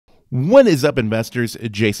What is up, investors?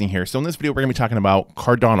 Jason here. So in this video, we're going to be talking about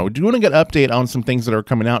Cardano. We're doing a good update on some things that are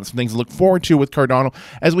coming out, some things to look forward to with Cardano,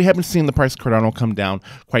 as we haven't seen the price of Cardano come down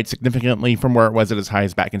quite significantly from where it was at its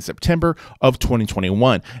highs back in September of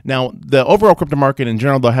 2021. Now, the overall crypto market in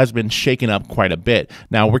general, though, has been shaken up quite a bit.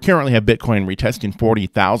 Now, we currently have Bitcoin retesting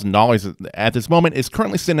 $40,000 at this moment. It's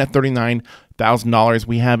currently sitting at $39,000.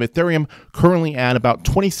 We have Ethereum currently at about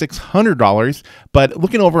 $2,600, but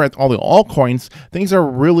looking over at all the altcoins, things are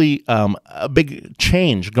really a big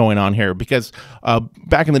change going on here because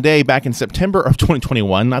back in the day, back in September of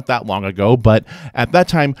 2021, not that long ago, but at that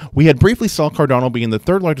time, we had briefly saw Cardano being the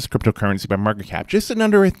third largest cryptocurrency by market cap, just sitting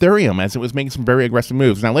under Ethereum as it was making some very aggressive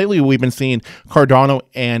moves. Now, lately, we've been seeing Cardano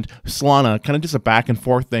and Solana kind of just a back and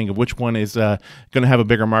forth thing of which one is going to have a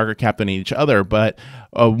bigger market cap than each other, but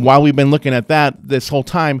while we've been looking at that this whole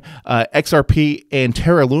time, XRP and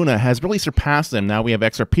Terra Luna has really surpassed them. Now we have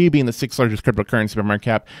XRP being the sixth largest cryptocurrency by market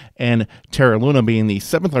cap and Terra Luna being the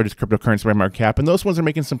seventh largest cryptocurrency by market cap. And those ones are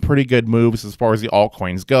making some pretty good moves as far as the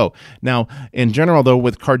altcoins go. Now, in general, though,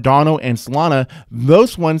 with Cardano and Solana,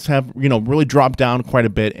 those ones have, really dropped down quite a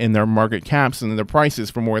bit in their market caps and their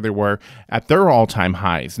prices from where they were at their all-time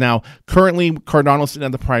highs. Now, currently, Cardano's sitting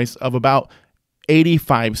at the price of about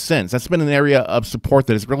 85 cents. That's been an area of support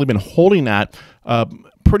that has really been holding at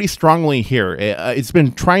pretty strongly here. It's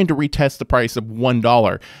been trying to retest the price of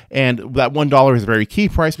 $1, and that $1 is a very key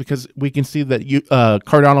price because we can see that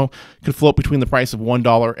Cardano could float between the price of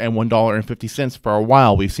 $1 and $1.50 for a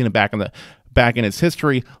while. We've seen it back in its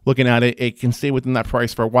history. Looking at it, it can stay within that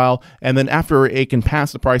price for a while, and then after it can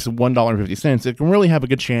pass the price of $1.50, it can really have a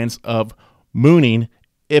good chance of mooning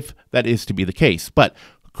if that is to be the case. But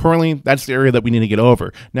currently, that's the area that we need to get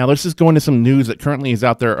over. Now, let's just go into some news that currently is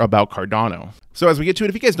out there about Cardano. So as we get to it,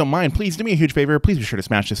 if you guys don't mind, please do me a huge favor. Please be sure to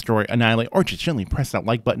smash, destroy, annihilate, or just gently press that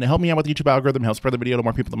like button to help me out with the YouTube algorithm, help spread the video to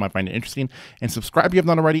more people that might find it interesting. And subscribe if you have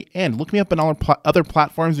not already. And look me up on all other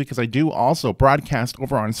platforms because I do also broadcast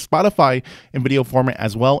over on Spotify in video format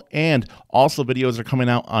as well. And also videos are coming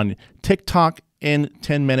out on TikTok in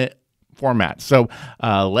 10-minute format. So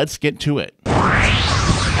let's get to it.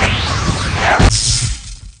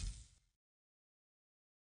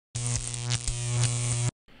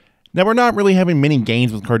 Now, we're not really having many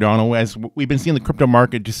gains with Cardano as we've been seeing the crypto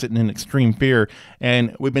market just sitting in extreme fear,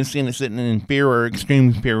 and we've been seeing it sitting in fear or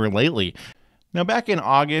extreme fear lately. Now, back in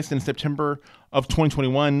August and September of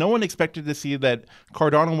 2021, no one expected to see that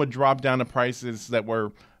Cardano would drop down to prices that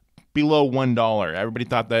were below $1. Everybody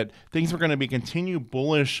thought that things were going to be continued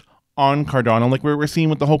bullish on Cardano, like we were seeing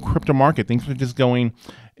with the whole crypto market. Things were just going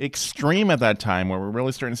extreme at that time, where we're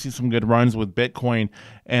really starting to see some good runs with Bitcoin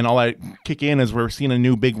and all that kick in as we're seeing a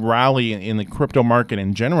new big rally in the crypto market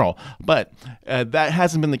in general. But that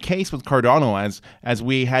hasn't been the case with Cardano, as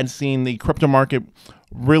we had seen the crypto market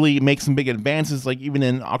really make some big advances, like even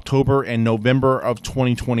in October and November of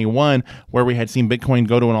 2021, where we had seen Bitcoin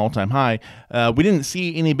go to an all-time high. We didn't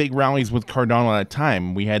see any big rallies with Cardano at that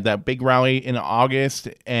time. We had that big rally in August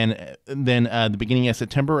and then the beginning of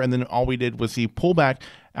September, and then all we did was see pullback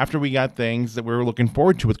after we got things that we were looking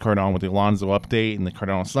forward to with Cardano, with the Alonzo update and the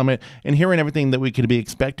Cardano Summit, and hearing everything that we could be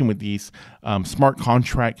expecting with these smart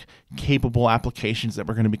contract capable applications that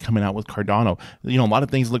we're going to be coming out with Cardano. A lot of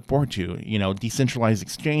things to look forward to, decentralized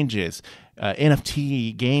exchanges,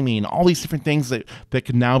 NFT, gaming, all these different things that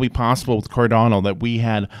could now be possible with Cardano, that we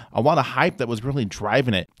had a lot of hype that was really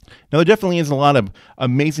driving it. Now, there definitely is a lot of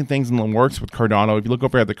amazing things in the works with Cardano. If you look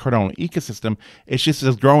over at the Cardano ecosystem, it's just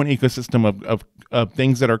this growing ecosystem of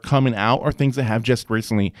things that are coming out or things that have just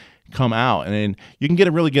recently come out, and you can get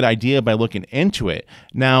a really good idea by looking into it.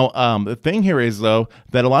 Now, the thing here is, though,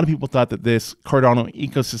 that a lot of people thought that this Cardano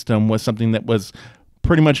ecosystem was something that was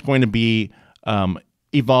pretty much going to be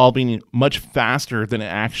evolving much faster than it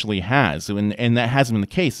actually has, and that hasn't been the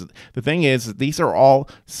case. The thing is that these are all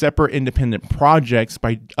separate independent projects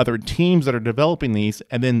by other teams that are developing these,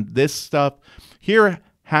 and then this stuff here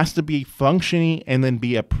has to be functioning and then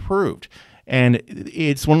be approved. And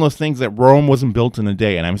it's one of those things that Rome wasn't built in a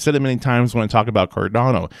day. And I've said it many times when I talk about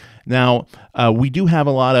Cardano. Now, we do have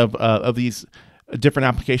a lot of these different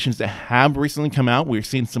applications that have recently come out. We've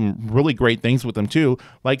seen some really great things with them too,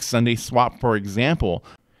 like SundaeSwap, for example.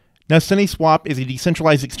 Now, SundaeSwap is a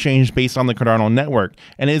decentralized exchange based on the Cardano network,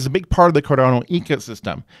 and it is a big part of the Cardano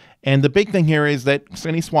ecosystem. And the big thing here is that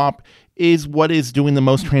SundaeSwap is what is doing the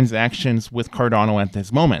most transactions with Cardano at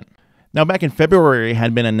this moment. Now, back in February, it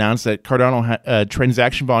had been announced that Cardano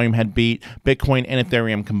transaction volume had beat Bitcoin and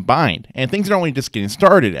Ethereum combined. And things are only just getting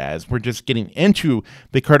started, as we're just getting into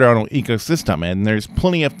the Cardano ecosystem. And there's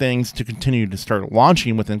plenty of things to continue to start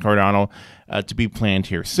launching within Cardano to be planned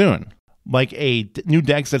here soon. like a new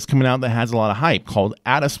DEX that's coming out that has a lot of hype called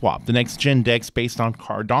ADASwap, the next gen DEX based on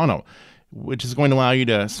Cardano, which is going to allow you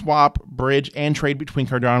to swap, bridge, and trade between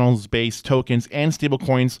Cardano's base tokens and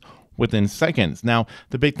stablecoins within seconds. Now,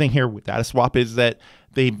 the big thing here with ADASwap is that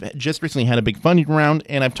they've just recently had a big funding round,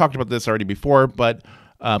 and I've talked about this already before, but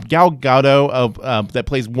Gal Gadot that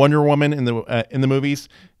plays Wonder Woman in the movies,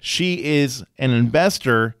 she is an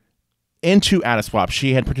investor into ADASwap.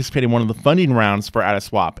 She had participated in one of the funding rounds for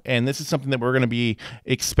ADASwap, and this is something that we're going to be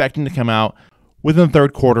expecting to come out within the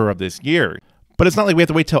third quarter of this year. But it's not like we have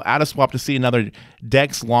to wait till ADASwap to see another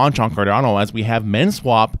DEX launch on Cardano, as we have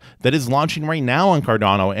Minswap that is launching right now on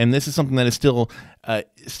Cardano, and this is something that is still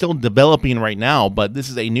developing right now, but this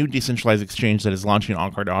is a new decentralized exchange that is launching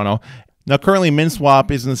on Cardano. Now, currently,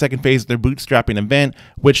 Minswap is in the second phase of their bootstrapping event,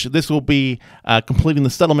 which this will be completing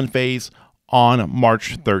the settlement phase on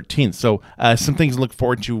March 13th. So some things to look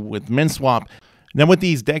forward to with Minswap. Now, with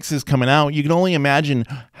these DEXs coming out, you can only imagine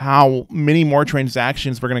how many more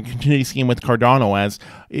transactions we're going to continue seeing with Cardano, as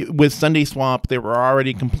with SundaeSwap, they were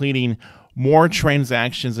already completing more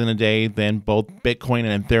transactions in a day than both Bitcoin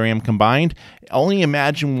and Ethereum combined. Only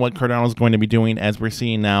imagine what Cardano is going to be doing, as we're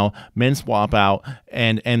seeing now Minswap out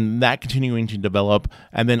and that continuing to develop,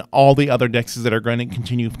 and then all the other DEXs that are going to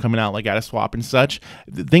continue coming out like ADASwap and such.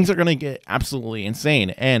 Things are going to get absolutely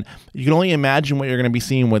insane, and you can only imagine what you're going to be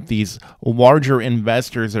seeing with these larger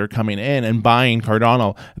investors that are coming in and buying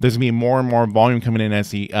Cardano. There's going to be more and more volume coming in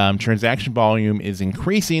as the transaction volume is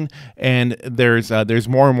increasing, and there's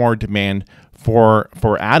more and more demand for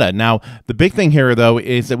ADA. Now, the big thing here, though,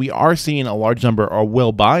 is that we are seeing a large number of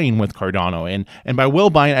will buying with Cardano. And by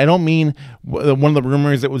will buying, I don't mean one of the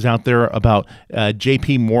rumors that was out there about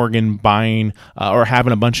JP Morgan buying or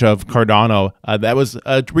having a bunch of Cardano. That was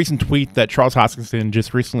a recent tweet that Charles Hoskinson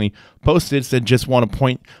just recently posted, said, just want to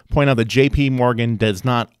point out that JP Morgan does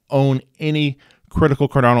not own any critical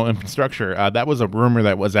Cardano infrastructure. That was a rumor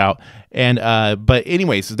that was out. And but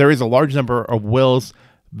anyways, there is a large number of wills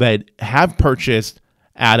that have purchased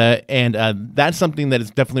ADA, and that's something that is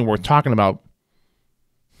definitely worth talking about.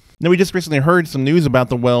 Now, we just recently heard some news about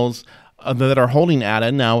the wills that are holding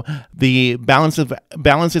ADA. Now, the balances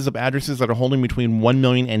of addresses that are holding between 1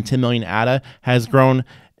 million and 10 million ADA has grown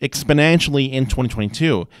exponentially in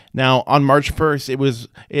 2022. Now, on March 1st,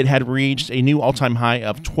 it had reached a new all-time high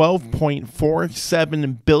of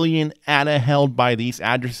 12.47 billion ADA held by these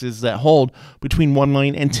addresses that hold between 1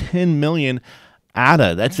 million and 10 million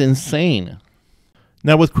ADA. That's insane.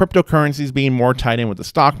 Now, with cryptocurrencies being more tied in with the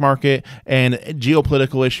stock market and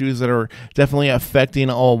geopolitical issues that are definitely affecting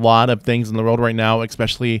a lot of things in the world right now,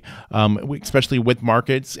 especially with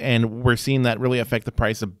markets, and we're seeing that really affect the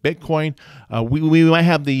price of Bitcoin. We might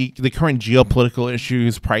have the current geopolitical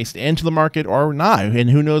issues priced into the market or not, and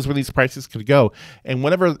who knows where these prices could go. And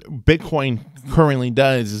whatever Bitcoin currently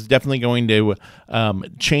does is definitely going to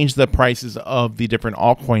change the prices of the different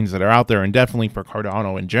altcoins that are out there, and definitely for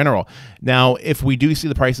Cardano in general. Now, if we do see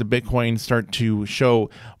the price of Bitcoin start to show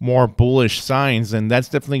more bullish signs, then that's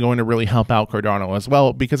definitely going to really help out Cardano as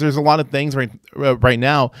well, because there's a lot of things right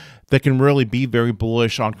now that can really be very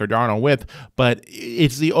bullish on Cardano with, but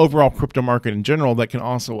it's the overall crypto market in general that can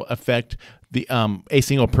also affect the a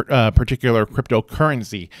single particular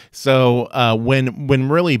cryptocurrency. So when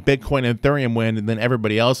really Bitcoin and Ethereum win, and then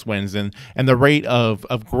everybody else wins, and the rate of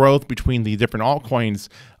growth between the different altcoins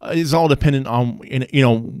is all dependent on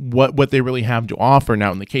what they really have to offer.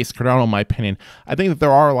 Now, in the case of Cardano, in my opinion, I think that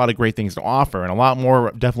there are a lot of great things to offer, and a lot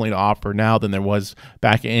more definitely to offer now than there was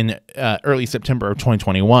back in early September of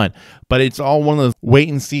 2021. But it's all one of those wait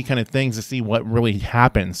and see kind of things to see what really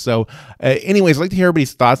happens. So anyways, I'd like to hear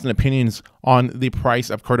everybody's thoughts and opinions on the price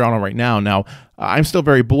of Cardano right now. Now, I'm still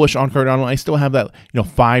very bullish on Cardano. I still have that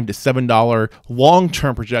 $5 to $7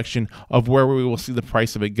 long-term projection of where we will see the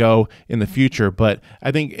price of it go in the future. But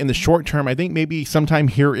I think in the short term, I think maybe sometime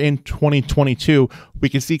here in 2022, we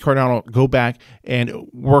can see Cardano go back and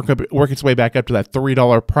work its way back up to that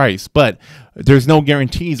 $3 price. But there's no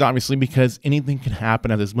guarantees, obviously, because anything can happen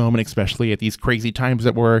at this moment, especially at these crazy times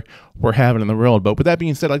that we're having in the world. But with that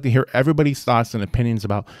being said, I'd like to hear everybody's thoughts and opinions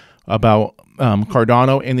about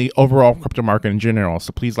Cardano and the overall crypto market in general.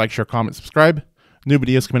 So please like, share, comment, subscribe. New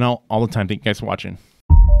videos coming out all the time. Thank you guys for watching.